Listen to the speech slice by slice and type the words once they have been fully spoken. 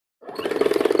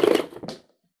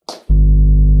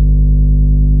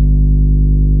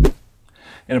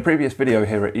In a previous video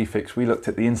here at eFIXX, we looked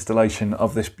at the installation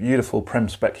of this beautiful Prem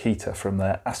spec heater from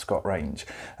their Ascot range,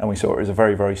 and we saw it was a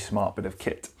very, very smart bit of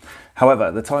kit.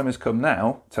 However, the time has come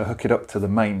now to hook it up to the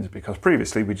mains, because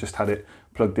previously we just had it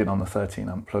plugged in on the 13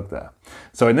 amp plug there.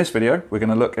 So in this video, we're going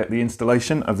to look at the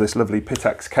installation of this lovely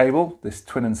eFIXX cable, this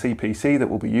twin and CPC that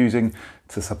we'll be using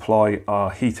to supply our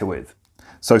heater with.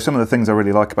 So some of the things I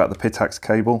really like about the eFIXX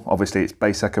cable, obviously it's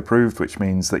BASEC approved, which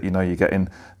means that you're getting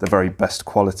the very best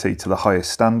quality to the highest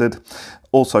standard.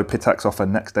 Also, eFIXX offer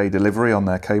next day delivery on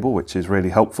their cable, which is really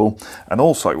helpful. And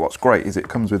also what's great is it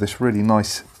comes with this really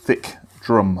nice thick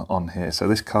drum on here. So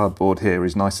this cardboard here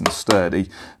is nice and sturdy,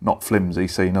 not flimsy,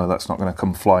 so you know that's not going to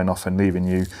come flying off and leaving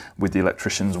you with the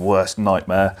electrician's worst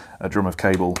nightmare, a drum of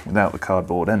cable without the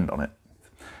cardboard end on it.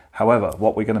 However,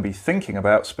 what we're going to be thinking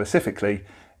about specifically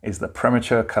is the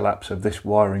premature collapse of this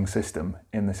wiring system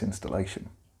in this installation.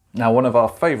 Now, one of our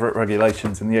favourite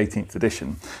regulations in the 18th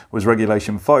edition was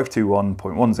regulation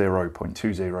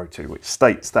 521.10.202, which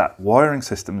states that wiring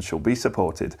systems shall be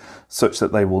supported such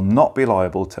that they will not be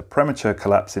liable to premature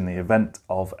collapse in the event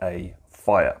of a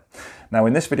fire. Now,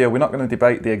 in this video, we're not going to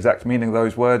debate the exact meaning of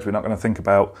those words. We're not going to think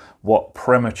about what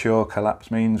premature collapse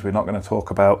means. We're not going to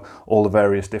talk about all the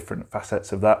various different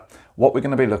facets of that. What we're going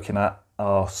to be looking at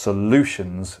are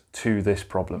solutions to this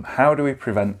problem. How do we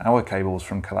prevent our cables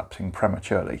from collapsing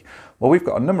prematurely? Well, we've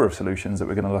got a number of solutions that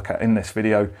we're going to look at in this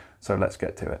video, so let's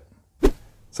get to it.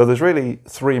 So there's really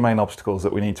three main obstacles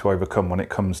that we need to overcome when it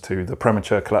comes to the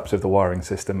premature collapse of the wiring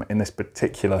system in this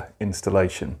particular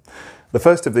installation. The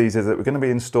first of these is that we're going to be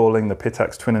installing the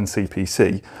eFIXX Twin and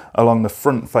CPC along the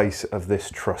front face of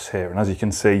this truss here. And as you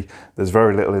can see, there's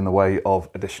very little in the way of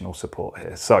additional support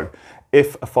here. So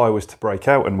if a fire was to break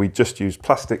out and we just use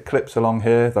plastic clips along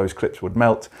here, those clips would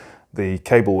melt, the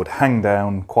cable would hang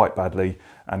down quite badly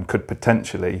and could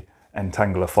potentially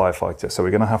entangle a firefighter. So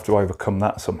we're going to have to overcome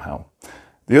that somehow.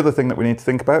 The other thing that we need to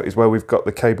think about is where we've got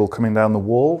the cable coming down the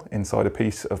wall inside a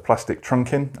piece of plastic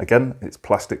trunking. Again, it's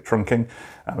plastic trunking.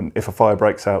 And if a fire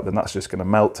breaks out, then that's just going to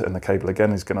melt and the cable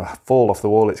again is going to fall off the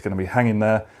wall. It's going to be hanging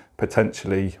there,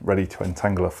 potentially ready to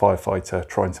entangle a firefighter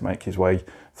trying to make his way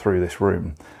through this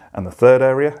room. And the third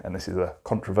area, and this is a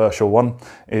controversial one,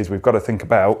 is we've got to think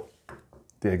about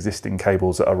the existing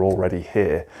cables that are already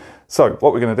here. So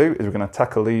what we're going to do is we're going to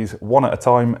tackle these one at a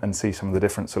time and see some of the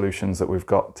different solutions that we've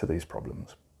got to these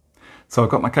problems. So I've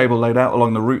got my cable laid out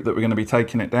along the route that we're going to be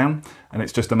taking it down, and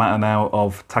it's just a matter now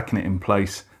of tacking it in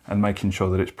place and making sure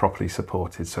that it's properly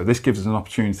supported. So this gives us an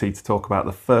opportunity to talk about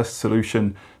the first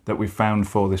solution that we've found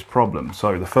for this problem.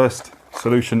 So the first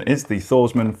solution is the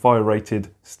Thorsman fire-rated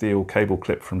steel cable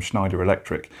clip from Schneider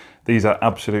Electric. These are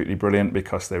absolutely brilliant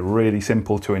because they're really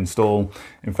simple to install.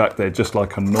 In fact, they're just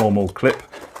like a normal clip,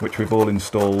 which we've all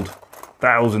installed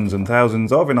thousands and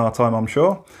thousands of in our time, I'm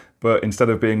sure. But instead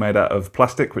of being made out of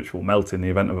plastic, which will melt in the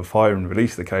event of a fire and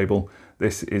release the cable,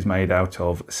 this is made out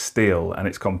of steel, and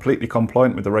it's completely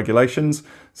compliant with the regulations.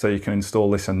 So you can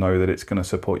install this and know that it's going to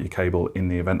support your cable in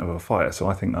the event of a fire. So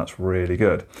I think that's really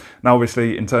good. Now,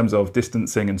 obviously, in terms of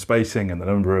distancing and spacing and the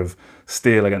number of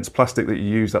steel against plastic that you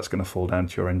use, that's going to fall down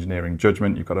to your engineering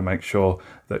judgment. You've got to make sure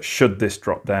that should this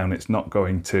drop down, it's not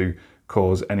going to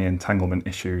cause any entanglement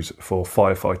issues for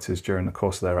firefighters during the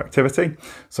course of their activity.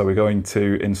 So we're going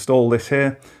to install this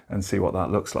here and see what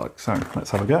that looks like. So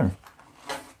let's have a go.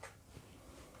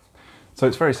 So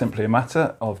it's very simply a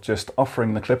matter of just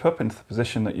offering the clip up into the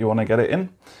position that you want to get it in,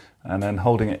 and then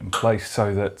holding it in place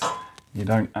so that you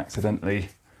don't accidentally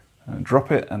drop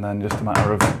it, and then just a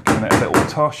matter of giving it a little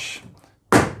tosh,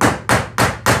 and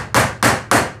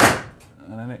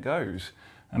then it goes.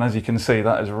 And as you can see,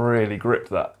 that has really gripped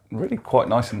that really quite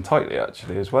nice and tightly,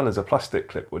 actually, as well as a plastic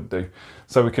clip would do.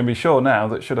 So we can be sure now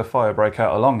that should a fire break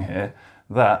out along here,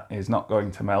 that is not going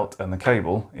to melt and the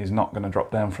cable is not going to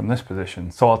drop down from this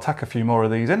position. So I'll tack a few more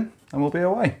of these in and we'll be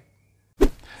away.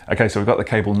 Okay, so we've got the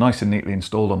cable nice and neatly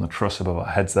installed on the truss above our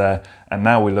heads there, and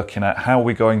now we're looking at how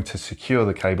we're going to secure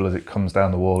the cable as it comes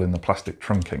down the wall in the plastic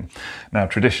trunking. Now,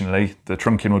 traditionally, the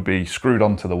trunking would be screwed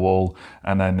onto the wall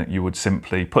and then you would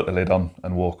simply put the lid on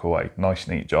and walk away. Nice,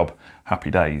 neat job, happy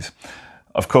days.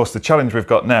 Of course, the challenge we've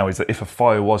got now is that if a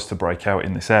fire was to break out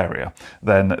in this area,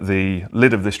 then the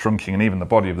lid of this trunking and even the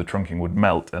body of the trunking would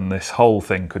melt, and this whole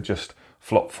thing could just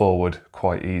flop forward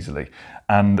quite easily.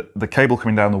 And the cable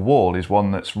coming down the wall is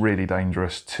one that's really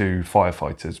dangerous to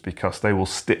firefighters because they will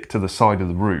stick to the side of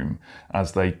the room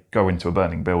as they go into a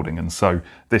burning building. And so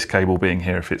this cable being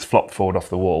here, if it's flopped forward off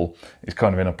the wall, is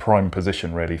kind of in a prime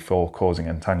position really for causing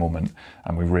entanglement.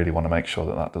 And we really want to make sure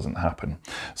that that doesn't happen.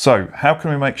 So how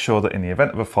can we make sure that in the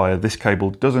event of a fire, this cable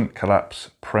doesn't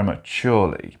collapse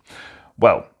prematurely?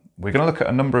 Well, We're going to look at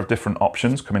a number of different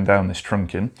options coming down this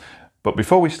trunking, but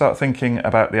before we start thinking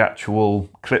about the actual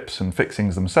clips and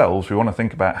fixings themselves, we want to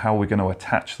think about how we're going to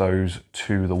attach those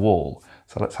to the wall.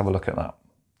 So let's have a look at that.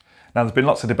 Now, there's been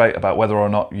lots of debate about whether or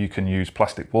not you can use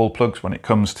plastic wall plugs when it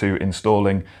comes to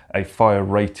installing a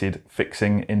fire-rated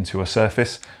fixing into a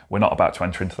surface. We're not about to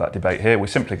enter into that debate here. We're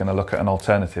simply going to look at an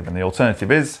alternative, and the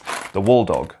alternative is the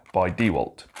Walldog by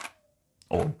Dewalt,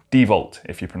 or Dewalt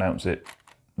if you pronounce it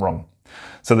wrong.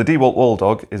 So the Dewalt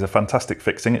Walldog is a fantastic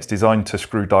fixing. It's designed to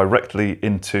screw directly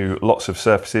into lots of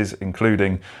surfaces,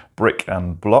 including brick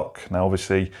and block. Now,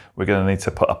 obviously, we're going to need to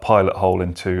put a pilot hole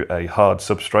into a hard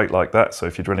substrate like that. So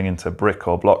if you're drilling into brick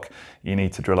or block, you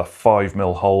need to drill a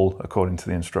 5mm hole according to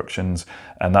the instructions,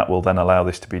 and that will then allow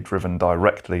this to be driven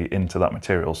directly into that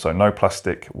material. So no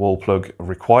plastic wall plug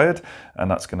required, and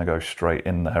that's going to go straight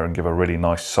in there and give a really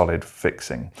nice solid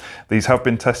fixing. These have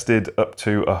been tested up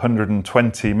to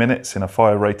 120 minutes in a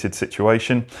fire rated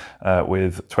situation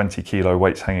with 20 kilo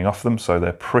weights hanging off them, so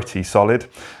they're pretty solid.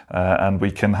 And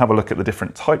we can have a look at the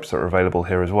different types that are available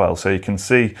here as well. So you can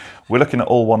see we're looking at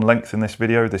all one length in this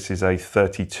video. This is a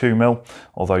 32mm,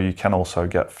 although you can also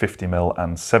get 50mm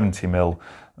and 70mm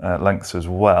lengths as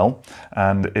well.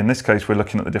 And in this case, we're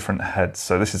looking at the different heads.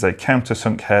 So this is a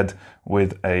countersunk head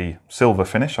with a silver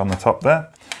finish on the top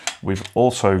there. We've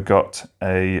also got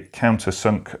a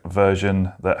countersunk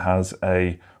version that has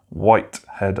a white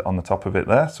head on the top of it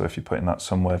there. So if you're putting that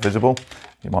somewhere visible,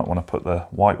 you might want to put the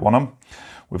white one on.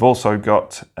 We've also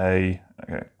got a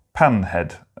pan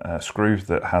head screw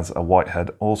that has a white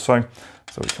head also,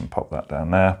 so we can pop that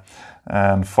down there.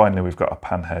 And finally, we've got a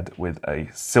pan head with a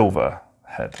silver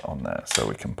head on there, so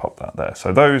we can pop that there.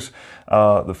 So those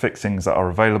are the fixings that are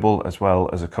available, as well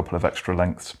as a couple of extra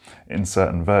lengths in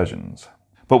certain versions.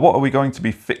 But what are we going to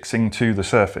be fixing to the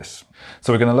surface?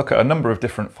 So we're going to look at a number of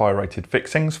different fire-rated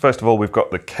fixings. First of all, we've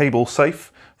got the Cablesafe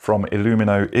from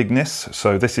Illumino Ignis.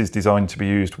 So this is designed to be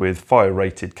used with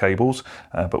fire-rated cables,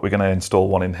 but we're going to install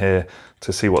one in here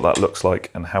to see what that looks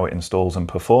like and how it installs and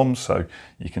performs. So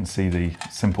you can see the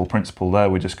simple principle there.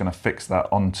 We're just going to fix that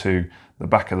onto the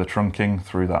back of the trunking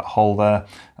through that hole there,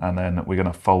 and then we're going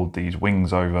to fold these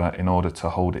wings over in order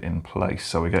to hold it in place.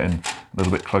 So we're getting a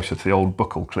little bit closer to the old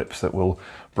buckle clips that will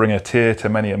bring a tear to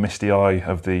many a misty eye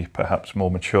of the perhaps more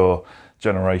mature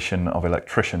generation of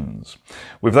electricians.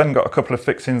 We've then got a couple of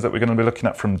fixings that we're going to be looking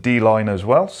at from D-Line as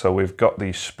well. So we've got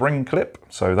the spring clip,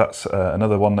 so that's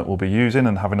another one that we'll be using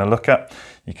and having a look at.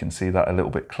 You can see that a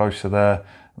little bit closer there.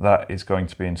 That is going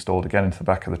to be installed again into the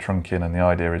back of the trunking, and the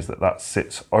idea is that that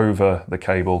sits over the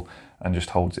cable and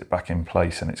just holds it back in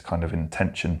place, and it's kind of in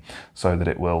tension so that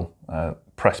it will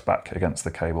press back against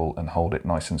the cable and hold it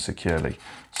nice and securely.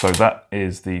 So that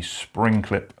is the spring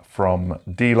clip from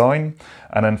D-Line.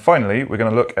 And then finally, we're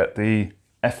going to look at the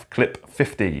eFIXX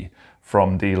 50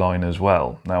 from D-Line as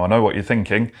well. Now, I know what you're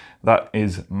thinking. That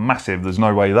is massive. There's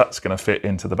no way that's going to fit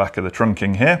into the back of the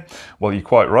trunking here. Well, you're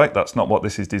quite right. That's not what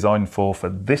this is designed for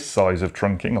this size of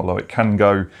trunking, although it can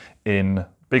go in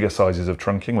bigger sizes of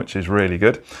trunking, which is really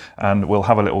good. And we'll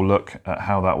have a little look at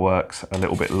how that works a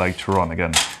little bit later on.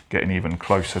 Again, getting even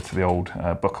closer to the old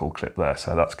buckle clip there.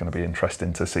 So that's going to be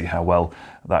interesting to see how well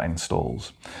that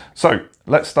installs. So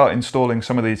let's start installing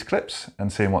some of these clips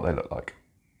and seeing what they look like.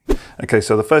 Okay,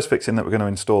 so the first fixing that we're going to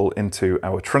install into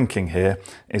our trunking here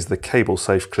is the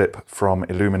Cablesafe clip from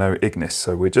Illumino Ignis.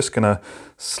 So we're just going to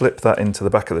slip that into the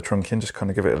back of the trunking, just kind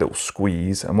of give it a little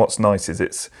squeeze. And what's nice is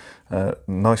it's a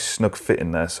nice snug fit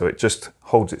in there, so it just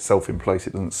holds itself in place.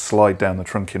 It doesn't slide down the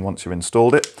trunking once you've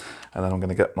installed it. And then I'm going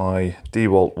to get my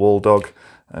Dewalt Walldog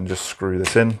and just screw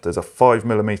this in. There's a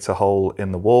 5mm hole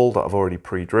in the wall that I've already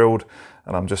pre-drilled,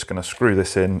 and I'm just going to screw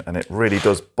this in, and it really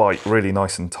does bite really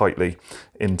nice and tightly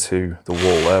into the wall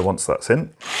there once that's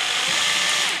in.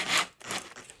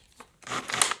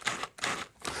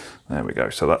 There we go,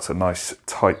 so that's a nice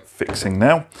tight fixing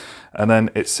now. And then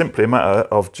it's simply a matter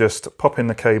of just popping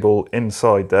the cable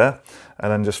inside there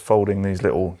and then just folding these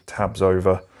little tabs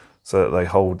over so that they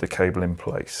hold the cable in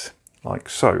place. Like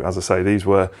so. As I say, these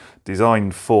were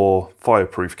designed for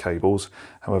fireproof cables.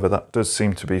 However, that does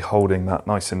seem to be holding that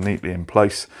nice and neatly in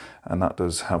place, and that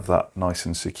does have that nice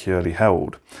and securely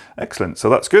held. Excellent, so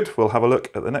that's good. We'll have a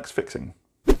look at the next fixing.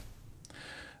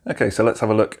 Okay, so let's have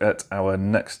a look at our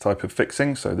next type of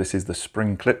fixing. So this is the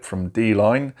spring clip from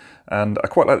D-Line, and I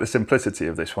quite like the simplicity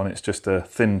of this one. It's just a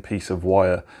thin piece of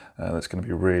wire that's going to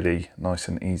be really nice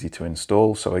and easy to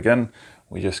install. So again,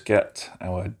 we just get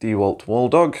our Dewalt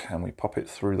Walldog and we pop it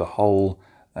through the hole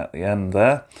at the end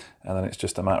there, and then it's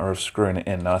just a matter of screwing it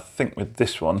in. Now I think with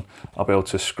this one I'll be able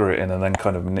to screw it in and then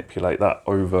kind of manipulate that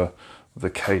over the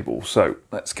cable. So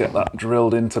let's get that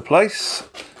drilled into place.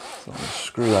 So I'll just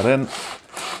screw that in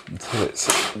until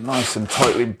it's nice and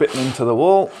tightly bitten into the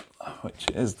wall, which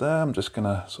it is there. I'm just going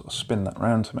to sort of spin that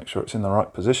round to make sure it's in the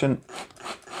right position.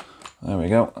 There we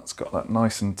go, that's got that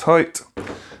nice and tight.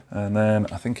 And then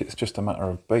I think it's just a matter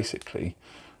of basically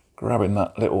grabbing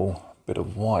that little bit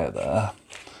of wire there,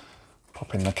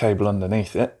 popping the cable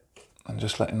underneath it, and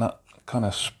just letting that kind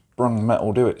of sprung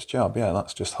metal do its job. Yeah,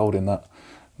 that's just holding that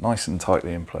nice and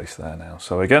tightly in place there now.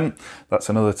 So again, that's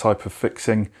another type of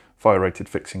fixing, fire rated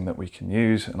fixing that we can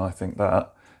use, and I think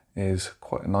that is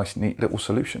quite a nice neat little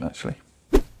solution actually.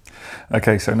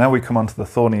 Okay, so now we come on to the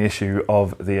thorny issue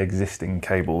of the existing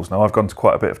cables. Now I've gone to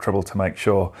quite a bit of trouble to make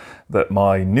sure that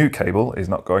my new cable is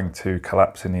not going to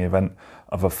collapse in the event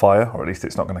of a fire, or at least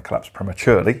it's not going to collapse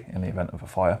prematurely in the event of a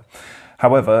fire.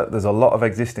 However, there's a lot of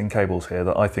existing cables here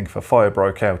that I think if a fire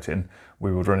broke out in,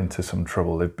 we would run into some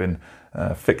trouble. They've been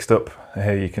fixed up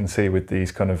here, you can see, with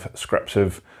these kind of scraps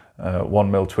of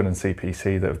 1mm twin and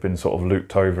CPC that have been sort of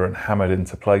looped over and hammered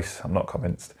into place. I'm not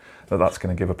convinced that that's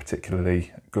going to give a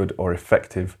particularly good or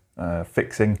effective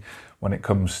fixing when it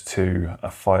comes to a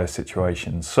fire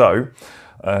situation. So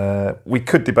we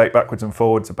could debate backwards and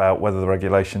forwards about whether the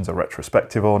regulations are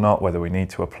retrospective or not, whether we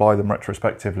need to apply them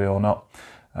retrospectively or not.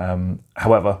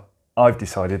 However, I've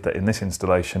decided that in this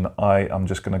installation, I am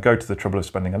just going to go to the trouble of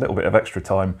spending a little bit of extra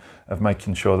time of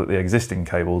making sure that the existing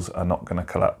cables are not going to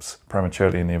collapse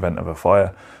prematurely in the event of a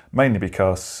fire, mainly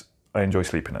because I enjoy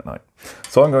sleeping at night.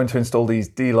 So I'm going to install these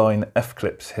D-line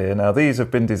F-clips here. Now these have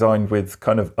been designed with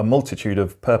kind of a multitude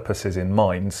of purposes in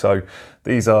mind. So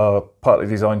these are partly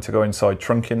designed to go inside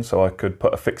trunking, so I could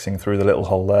put a fixing through the little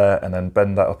hole there and then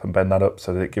bend that up and bend that up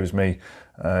so that it gives me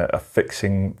a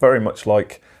fixing very much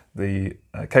like the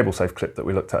Cablesafe clip that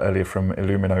we looked at earlier from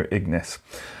Illumino Ignis.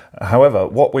 However,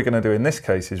 what we're going to do in this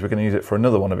case is we're going to use it for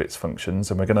another one of its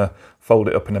functions, and we're going to fold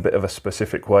it up in a bit of a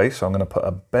specific way. So I'm going to put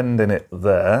a bend in it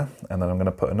there, and then I'm going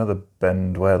to put another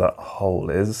bend where that hole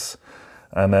is,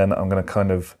 and then I'm going to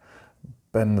kind of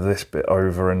bend this bit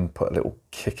over and put a little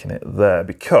kick in it there,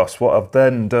 because what I've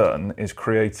then done is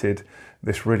created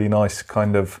this really nice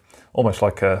kind of almost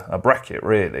like a bracket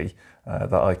really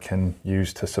that I can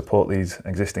use to support these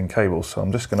existing cables. So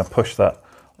I'm just going to push that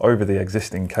over the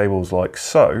existing cables like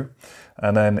so,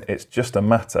 and then it's just a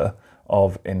matter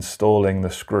of installing the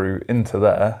screw into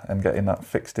there and getting that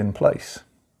fixed in place.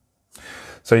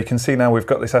 So you can see now we've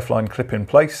got this F-line clip in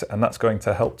place, and that's going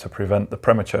to help to prevent the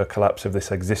premature collapse of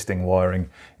this existing wiring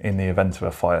in the event of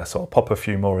a fire. So I'll pop a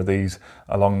few more of these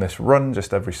along this run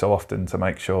just every so often to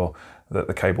make sure that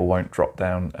the cable won't drop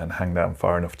down and hang down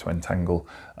far enough to entangle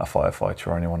a firefighter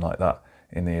or anyone like that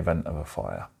in the event of a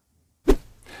fire.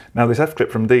 Now this F-clip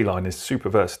from D-line is super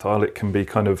versatile. It can be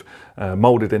kind of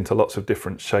moulded into lots of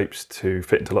different shapes to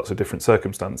fit into lots of different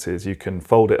circumstances. You can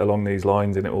fold it along these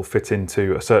lines and it will fit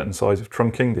into a certain size of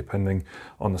trunking depending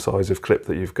on the size of clip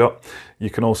that you've got. You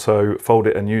can also fold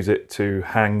it and use it to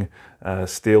hang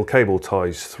steel cable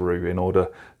ties through in order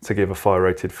to give a fire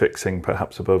rated fixing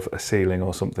perhaps above a ceiling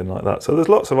or something like that. So there's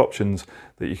lots of options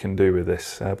that you can do with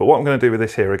this. But what I'm going to do with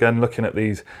this here, again looking at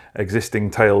these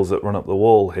existing tails that run up the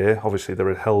wall here, obviously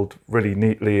they're held really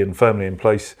neatly and firmly in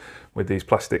place with these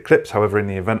plastic clips. However, in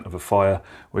the event of a fire,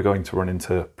 we're going to run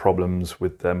into problems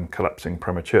with them collapsing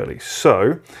prematurely.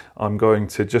 So I'm going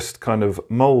to just kind of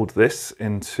mould this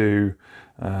into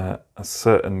a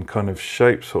certain kind of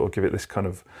shape, sort of give it this kind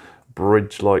of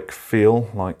bridge-like feel,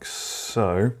 like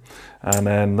so, and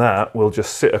then that will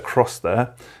just sit across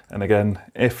there. And again,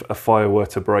 if a fire were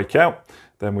to break out,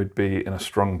 then we'd be in a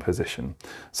strong position.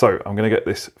 So I'm going to get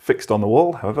this fixed on the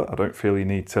wall. However, I don't feel you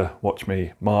need to watch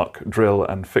me mark, drill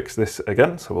and fix this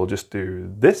again, so we'll just do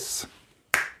this.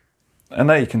 And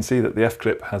there you can see that the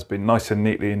F-clip has been nice and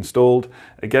neatly installed.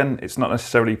 Again, it's not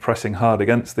necessarily pressing hard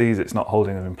against these, it's not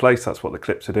holding them in place, that's what the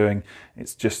clips are doing.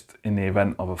 It's just in the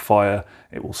event of a fire,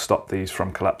 it will stop these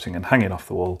from collapsing and hanging off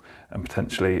the wall and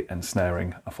potentially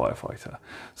ensnaring a firefighter.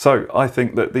 So I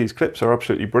think that these clips are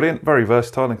absolutely brilliant, very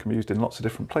versatile and can be used in lots of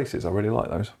different places. I really like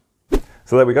those.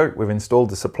 So there we go, we've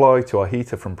installed the supply to our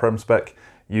heater from PremSpec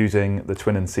using the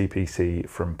twin and CPC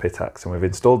from Pitax, and we've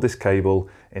installed this cable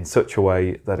in such a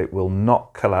way that it will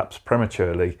not collapse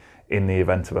prematurely in the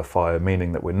event of a fire,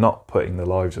 meaning that we're not putting the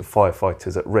lives of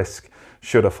firefighters at risk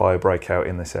should a fire break out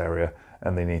in this area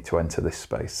and they need to enter this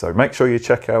space. So make sure you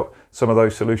check out some of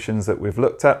those solutions that we've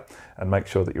looked at and make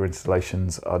sure that your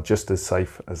installations are just as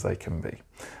safe as they can be.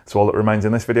 So all that remains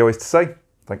in this video is to say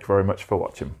thank you very much for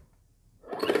watching.